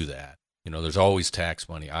can do that. You know, there's always tax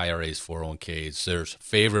money, IRAs, 401ks. There's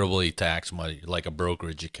favorably tax money, like a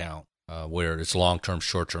brokerage account, where it's long-term,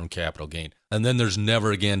 short-term capital gain. And then there's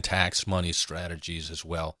never again tax money strategies as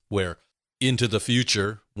well, where into the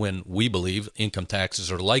future, when we believe income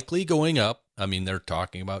taxes are likely going up, I mean, they're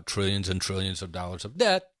talking about trillions and trillions of dollars of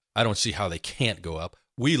debt. I don't see how they can't go up.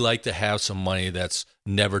 We like to have some money that's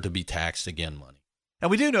never to be taxed again money.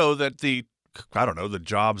 And we do know that the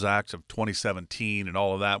Jobs Act of 2017 and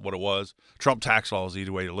all of that, what it was. Trump tax law is the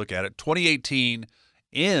way to look at it. 2018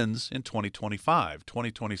 ends in 2025.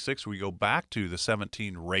 2026, we go back to the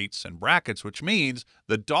 17 rates and brackets, which means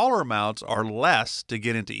the dollar amounts are less to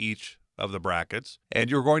get into each of the brackets, and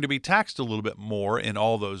you're going to be taxed a little bit more in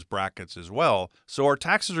all those brackets as well. So our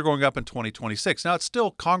taxes are going up in 2026. Now, it's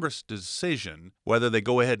still Congress' decision whether they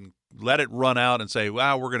go ahead and let it run out and say,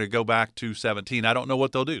 wow, we're going to go back to 17. I don't know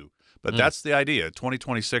what they'll do. But that's the idea.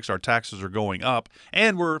 2026, our taxes are going up,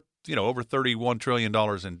 and we're over $31 trillion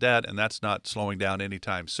in debt, and that's not slowing down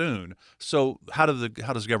anytime soon. So how does the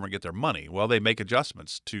government get their money? Well, they make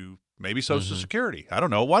adjustments to maybe Social Security. I don't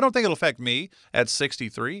know. Well, I don't think it'll affect me at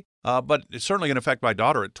 63, but it's certainly going to affect my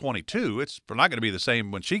daughter at 22. It's not going to be the same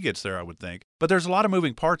when she gets there, I would think. But there's a lot of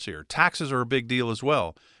moving parts here. Taxes are a big deal as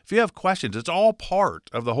well. If you have questions, it's all part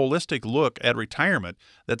of the holistic look at retirement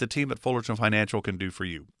that the team at Fullerton Financial can do for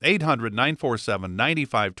you.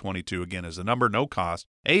 800-947-9522, again, is the number, no cost.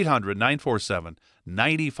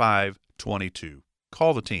 800-947-9522.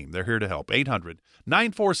 Call the team. They're here to help.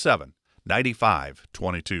 800-947-9522.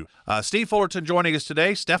 9522. Steve Fullerton joining us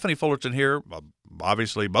today. Stephanie Fullerton here,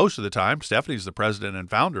 obviously most of the time. Stephanie's the president and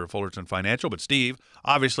founder of Fullerton Financial, but Steve,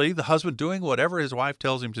 obviously the husband doing whatever his wife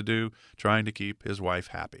tells him to do, trying to keep his wife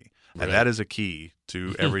happy. And that is a key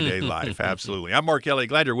to everyday life. Absolutely. I'm Mark Elliott.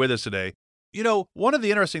 Glad you're with us today. You know, one of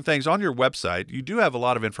the interesting things on your website, you do have a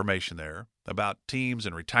lot of information there about teams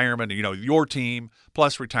and retirement, you know, your team,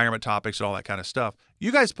 plus retirement topics and all that kind of stuff.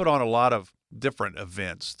 You guys put on a lot of different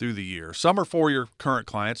events through the year. Some are for your current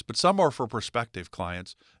clients, but some are for prospective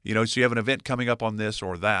clients. You know, so you have an event coming up on this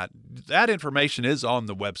or that. That information is on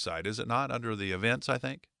the website, is it not, under the events, I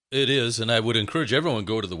think? It is, and I would encourage everyone to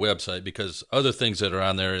go to the website because other things that are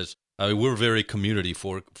on there is, I mean, we're very community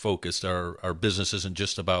focused. Our business isn't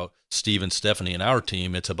just about Steve and Stephanie and our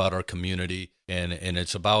team. It's about our community, and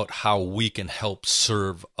it's about how we can help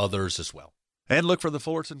serve others as well. And look for the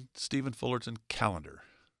Stephen Fullerton calendar.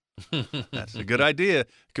 That's a good idea. It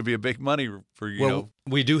could be a big money for you. Well,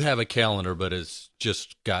 we do have a calendar, but it's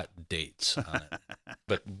just got dates on it.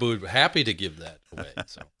 But we're happy to give that away.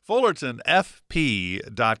 So.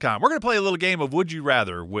 FullertonFP.com. We're going to play a little game of Would You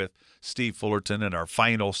Rather with Steve Fullerton in our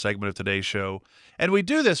final segment of today's show. And we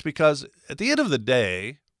do this because at the end of the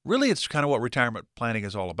day, really it's kind of what retirement planning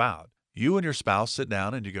is all about. You and your spouse sit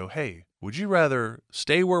down and you go, hey, would you rather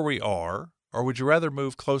stay where we are, or would you rather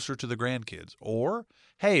move closer to the grandkids? Or,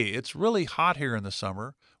 hey, it's really hot here in the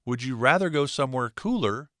summer. Would you rather go somewhere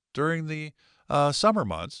cooler during the summer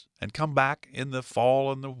months and come back in the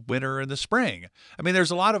fall and the winter and the spring? I mean,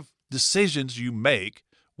 there's a lot of decisions you make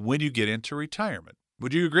when you get into retirement.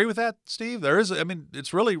 Would you agree with that, Steve? There is, I mean,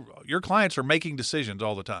 it's really, your clients are making decisions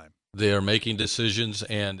all the time. They are making decisions,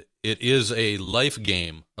 and it is a life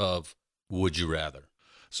game of would you rather.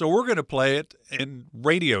 So we're going to play it in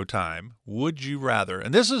radio time. Would you rather?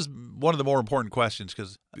 And this is one of the more important questions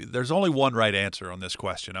because there's only one right answer on this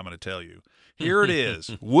question, I'm going to tell you. Here it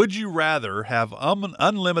is. Would you rather have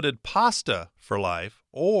unlimited pasta for life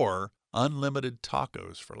or unlimited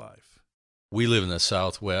tacos for life? We live in the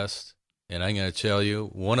Southwest, and I'm going to tell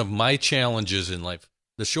you, one of my challenges in life,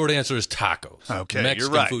 the short answer is tacos. Okay,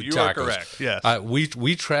 Mexican you're right. food You tacos. are correct, yes.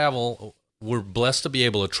 We travel. We're blessed to be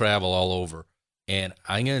able to travel all over. And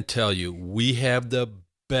I'm going to tell you, we have the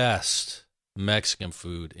best Mexican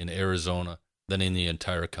food in Arizona than in the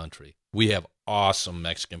entire country. We have awesome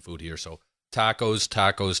Mexican food here. So tacos,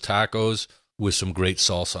 tacos, tacos with some great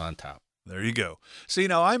salsa on top. There you go. See,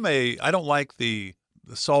 now I don't like the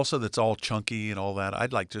salsa that's all chunky and all that.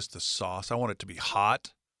 I'd like just the sauce. I want it to be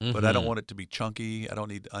hot, but I don't want it to be chunky. I don't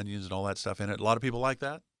need onions and all that stuff in it. A lot of people like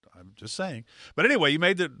that. I'm just saying. But anyway, you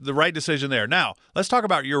made the right decision there. Now, let's talk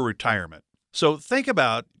about your retirement. So think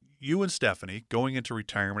about you and Stephanie going into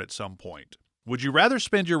retirement at some point. Would you rather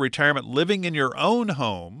spend your retirement living in your own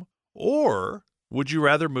home, or would you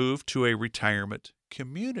rather move to a retirement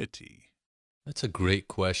community? That's a great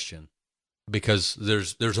question because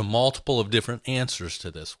there's a multiple of different answers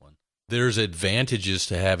to this one. There's advantages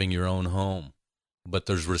to having your own home, but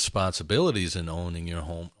there's responsibilities in owning your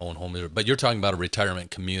own home. But you're talking about a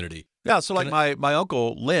retirement community. Yeah, so like my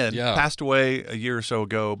uncle Lynn passed away a year or so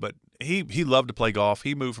ago, but he loved to play golf.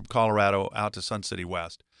 He moved from Colorado out to Sun City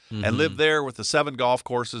West and lived there with the 7 golf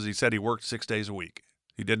courses. He said he worked 6 days a week.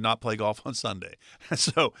 He did not play golf on Sunday.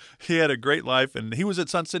 So he had a great life, and he was at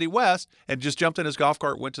Sun City West and just jumped in his golf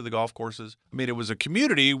cart, went to the golf courses. I mean, it was a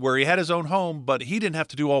community where he had his own home, but he didn't have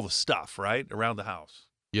to do all the stuff, right, around the house.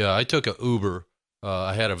 Yeah, I took a Uber.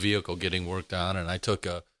 I had a vehicle getting worked on, and I took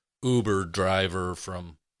a Uber driver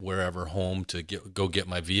from wherever home to go get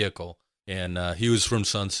my vehicle. And he was from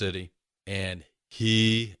Sun City, and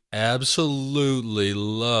he absolutely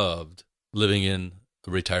loved living in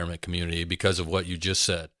the retirement community because of what you just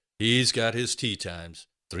said. He's got his tee times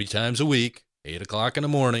 3 times a week, 8 o'clock in the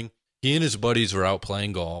morning. He and his buddies are out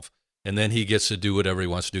playing golf, and then he gets to do whatever he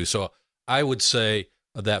wants to do. So I would say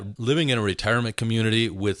that living in a retirement community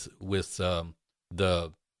with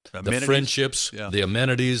the friendships, the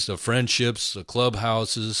amenities, the friendships, the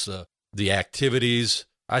clubhouses, the activities,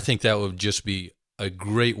 I think that would just be a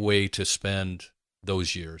great way to spend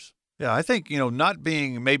those years. Yeah, I think, not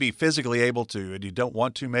being maybe physically able to, and you don't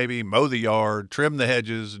want to maybe mow the yard, trim the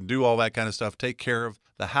hedges, and do all that kind of stuff, take care of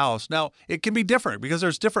the house. Now, it can be different because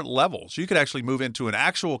there's different levels. You could actually move into an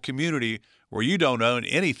actual community where you don't own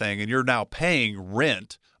anything and you're now paying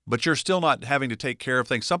rent, but you're still not having to take care of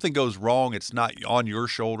things. Something goes wrong, it's not on your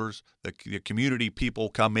shoulders. The community people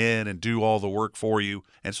come in and do all the work for you.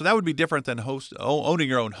 And so that would be different than owning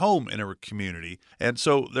your own home in a community. And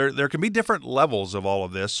so there can be different levels of all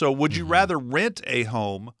of this. So would you rather rent a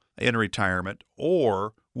home in retirement,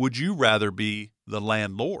 or would you rather be the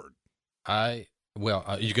landlord? I Well,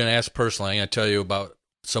 you're going to ask personally. I'm going to tell you about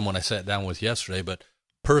someone I sat down with yesterday. But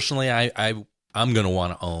personally, I'm going to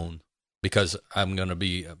want to own because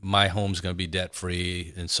my home's going to be debt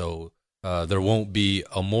free, and so there won't be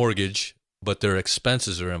a mortgage, but their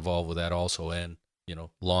expenses are involved with that also, and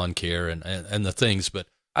lawn care and the things. But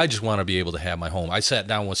I just want to be able to have my home. I sat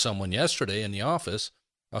down with someone yesterday in the office,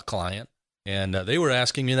 a client, and they were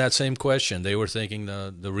asking me that same question. They were thinking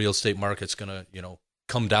the real estate market's going to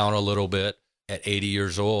come down a little bit at 80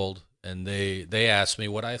 years old, and they asked me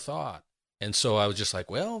what I thought. And so I was just like,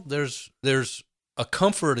 well, there's a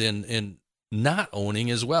comfort in not owning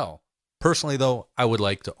as well. Personally, though, I would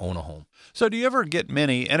like to own a home. So do you ever get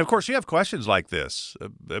many, and of course you have questions like this.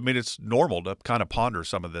 I mean, it's normal to kind of ponder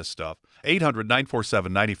some of this stuff.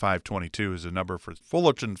 800-947-9522 is the number for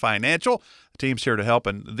Fullerton Financial. The team's here to help,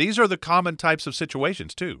 and these are the common types of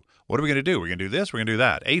situations, too. What are we going to do? We're going to do this, we're going to do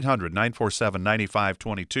that.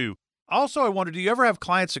 800-947-9522. Also, I wonder, do you ever have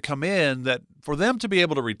clients that come in that for them to be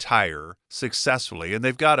able to retire successfully, and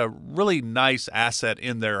they've got a really nice asset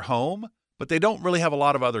in their home, but they don't really have a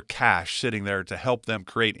lot of other cash sitting there to help them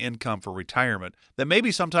create income for retirement, that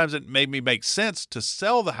maybe sometimes it maybe makes sense to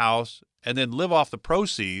sell the house and then live off the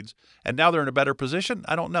proceeds, and now they're in a better position?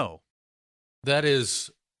 I don't know. That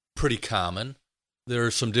is pretty common. There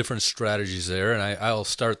are some different strategies there, and I'll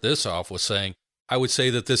start this off with saying I would say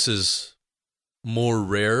that this is more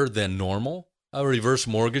rare than normal. A reverse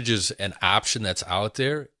mortgage is an option that's out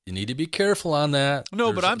there. You need to be careful on that.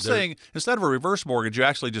 No, but I'm saying instead of a reverse mortgage, you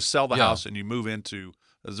actually just sell the house and you move into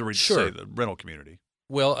the rental community.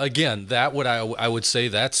 Well, again, I would say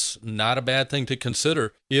that's not a bad thing to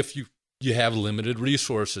consider if you have limited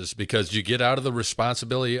resources, because you get out of the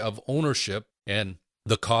responsibility of ownership and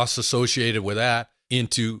the costs associated with that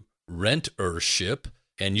into rentership,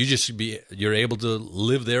 and you're able to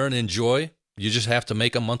live there and enjoy. You just have to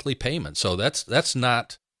make a monthly payment. So that's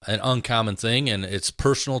not an uncommon thing, and it's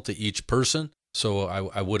personal to each person. So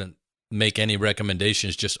I wouldn't make any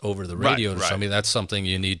recommendations just over the radio to somebody. That's something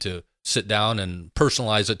you need to sit down and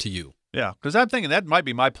personalize it to you. Yeah, because I'm thinking that might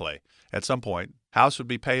be my play at some point. House would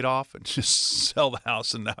be paid off, and just sell the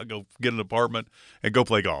house and now go get an apartment and go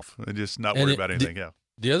play golf and just not worry about anything.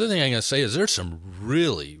 The other thing I'm going to say is there's some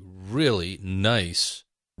really, really nice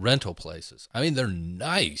rental places. I mean, they're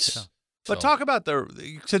nice. Yeah. But talk about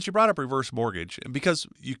since you brought up reverse mortgage, because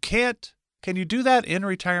can you do that in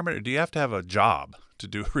retirement, or do you have to have a job to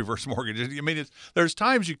do a reverse mortgage? I mean, there's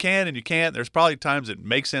times you can and you can't. There's probably times it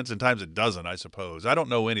makes sense and times it doesn't, I suppose. I don't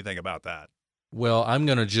know anything about that. Well, I'm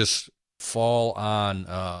going to just fall on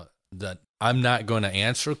that. I'm not going to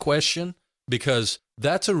answer a question, because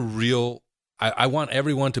that's a real, I want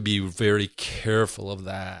everyone to be very careful of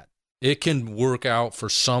that. It can work out for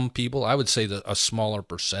some people. I would say that a smaller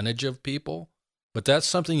percentage of people, but that's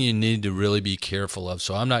something you need to really be careful of.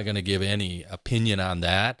 So I'm not going to give any opinion on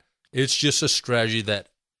that. It's just a strategy that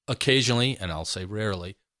occasionally, and I'll say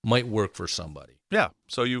rarely, might work for somebody. Yeah.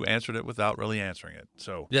 So you answered it without really answering it.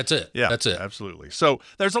 So that's it. Yeah, that's it. Absolutely. So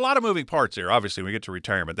there's a lot of moving parts here. Obviously, when we get to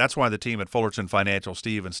retirement. That's why the team at Fullerton Financial,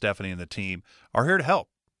 Steve and Stephanie and the team, are here to help.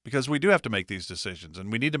 Because we do have to make these decisions,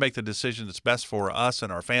 and we need to make the decision that's best for us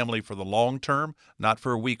and our family for the long term, not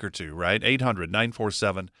for a week or two, right?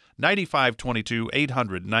 800-947-9522,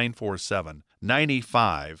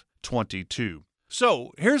 800-947-9522.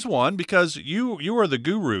 So here's one, because you are the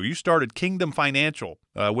guru. You started Kingdom Financial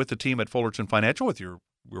with the team at Fullerton Financial with your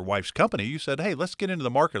wife's company. You said, hey, let's get into the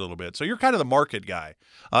market a little bit. So you're kind of the market guy.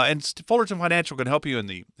 And Fullerton Financial can help you in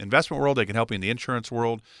the investment world. They can help you in the insurance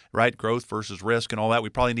world, right? Growth versus risk and all that. We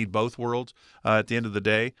probably need both worlds at the end of the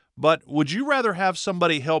day. But would you rather have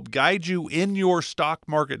somebody help guide you in your stock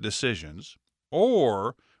market decisions,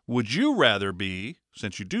 or would you rather be,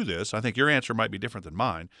 since you do this, I think your answer might be different than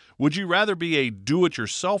mine, would you rather be a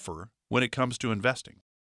do-it-yourselfer when it comes to investing?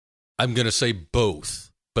 I'm going to say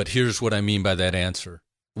both, but here's what I mean by that answer.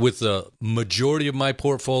 With the majority of my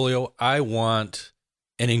portfolio, I want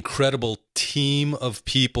an incredible team of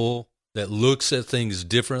people that looks at things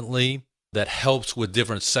differently, that helps with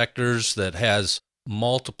different sectors, that has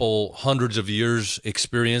multiple hundreds of years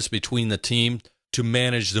experience between the team to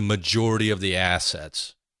manage the majority of the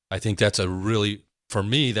assets. I think that's for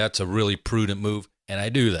me, that's a really prudent move, and I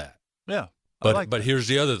do that. Yeah. But here's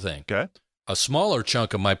the other thing. Okay. A smaller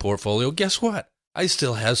chunk of my portfolio, guess what? I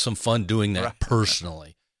still have some fun doing that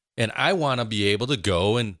personally. And I want to be able to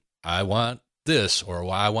go and I want this or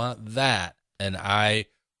I want that. And I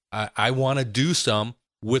want to do some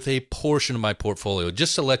with a portion of my portfolio.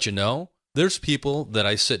 Just to let you know, there's people that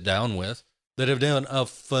I sit down with that have done a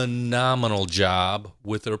phenomenal job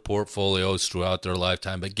with their portfolios throughout their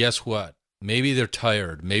lifetime. But guess what? Maybe they're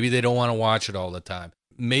tired. Maybe they don't want to watch it all the time.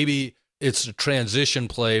 Maybe it's a transition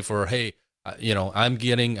play for, hey,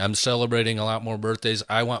 I'm celebrating a lot more birthdays.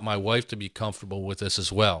 I want my wife to be comfortable with this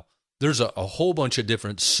as well. There's a whole bunch of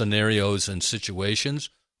different scenarios and situations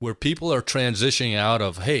where people are transitioning out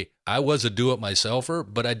of, hey, I was a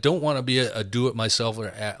do-it-myselfer, but I don't want to be a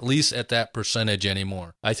do-it-myselfer, at least at that percentage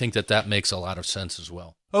anymore. I think that makes a lot of sense as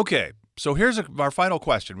well. Okay, so here's our final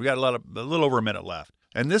question. We got a little over a minute left.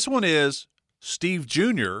 And this one is Steve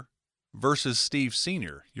Jr. versus Steve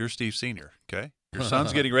Sr. You're Steve Sr., okay? Your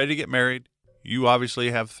son's getting ready to get married. You obviously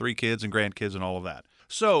have 3 kids and grandkids and all of that.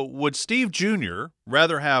 So would Steve Jr.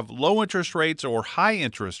 rather have low interest rates or high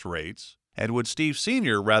interest rates? And would Steve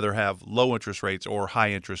Sr. rather have low interest rates or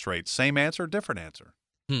high interest rates? Same answer, different answer?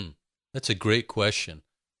 That's a great question.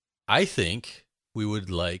 I think we would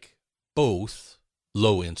like both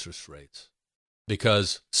low interest rates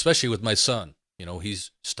because, especially with my son,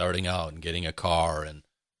 he's starting out and getting a car and,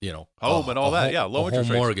 home and all that. Yeah, low interest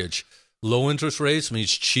rates. Mortgage. Low interest rates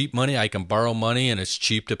means cheap money. I can borrow money and it's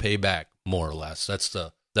cheap to pay back, more or less. That's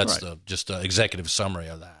the executive summary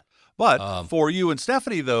of that. But for you and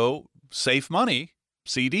Stephanie, though, safe money,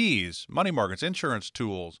 CDs, money markets, insurance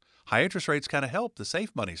tools, high interest rates kind of help the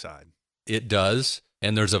safe money side. It does,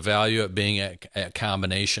 and there's a value of being a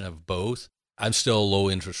combination of both. I'm still a low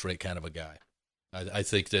interest rate kind of a guy. I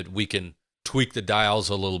think that we can tweak the dials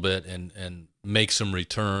a little bit and make some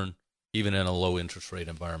return even in a low interest rate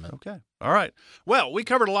environment. Okay. All right. Well, we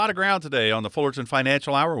covered a lot of ground today on the Fullerton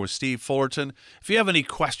Financial Hour with Steve Fullerton. If you have any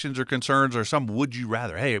questions or concerns or some would you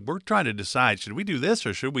rather, hey, we're trying to decide, should we do this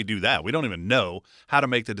or should we do that? We don't even know how to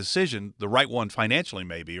make the decision, the right one financially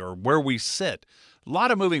maybe, or where we sit. A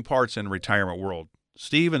lot of moving parts in the retirement world.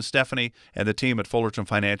 Steve and Stephanie and the team at Fullerton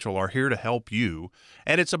Financial are here to help you,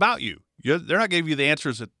 and it's about you. They're not giving you the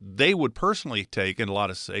answers that they would personally take in a lot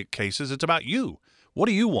of cases. It's about you. What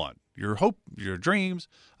do you want? Your hope, your dreams,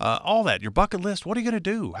 all that, your bucket list. What are you going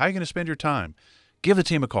to do? How are you going to spend your time? Give the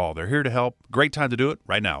team a call. They're here to help. Great time to do it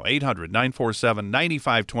right now.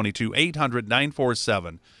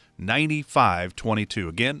 800-947-9522. 800-947-9522.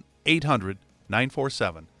 Again,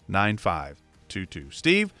 800-947-9522.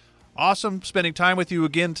 Steve, awesome spending time with you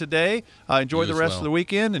again today. Enjoy the rest of the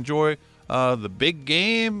weekend. Enjoy the big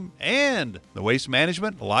game and the waste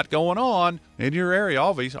management. A lot going on in your area,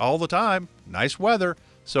 obviously, all the time. Nice weather.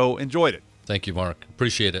 So enjoyed it. Thank you, Mark.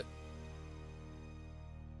 Appreciate it.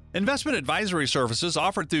 Investment advisory services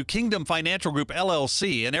offered through Kingdom Financial Group,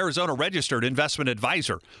 LLC, an Arizona-registered investment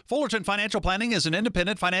advisor. Fullerton Financial Planning is an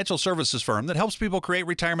independent financial services firm that helps people create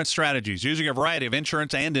retirement strategies using a variety of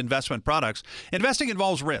insurance and investment products. Investing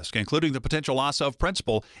involves risk, including the potential loss of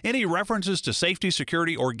principal. Any references to safety,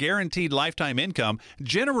 security, or guaranteed lifetime income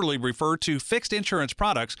generally refer to fixed insurance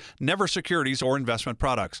products, never securities or investment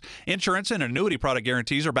products. Insurance and annuity product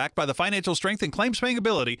guarantees are backed by the financial strength and claims-paying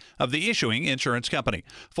ability of the issuing insurance company.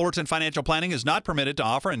 Fullerton Financial Planning is not permitted to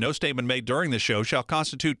offer, and no statement made during this show shall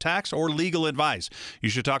constitute tax or legal advice. You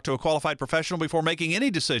should talk to a qualified professional before making any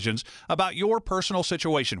decisions about your personal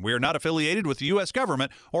situation. We are not affiliated with the U.S.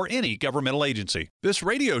 government or any governmental agency. This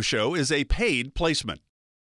radio show is a paid placement.